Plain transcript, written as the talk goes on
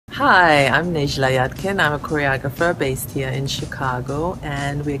Hi, I'm Nejla Yatkin. I'm a choreographer based here in Chicago,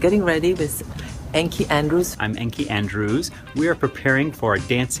 and we're getting ready with Enki Andrews. I'm Enki Andrews. We are preparing for our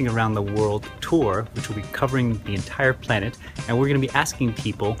Dancing Around the World tour, which will be covering the entire planet, and we're going to be asking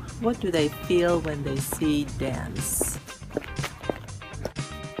people, what do they feel when they see dance?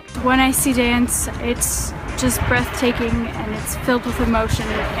 When I see dance, it's just breathtaking and it's filled with emotion,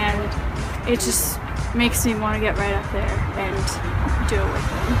 and it just makes me want to get right up there and do it with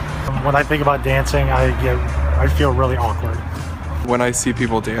them. When I think about dancing, I feel really awkward. When I see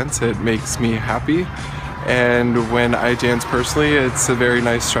people dance, it makes me happy, and when I dance personally, it's a very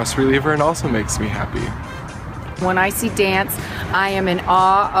nice stress reliever and also makes me happy. When I see dance, I am in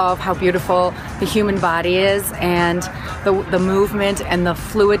awe of how beautiful the human body is and the movement and the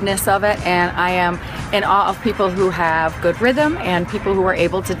fluidness of it, and I am in awe of people who have good rhythm and people who are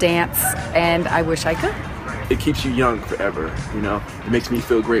able to dance, and I wish I could. It keeps you young forever, you know? It makes me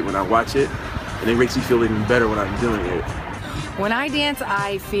feel great when I watch it, and it makes me feel even better when I'm doing it. When I dance,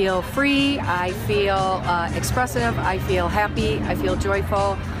 I feel free, I feel expressive, I feel happy, I feel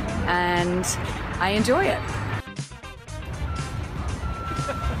joyful, and I enjoy it.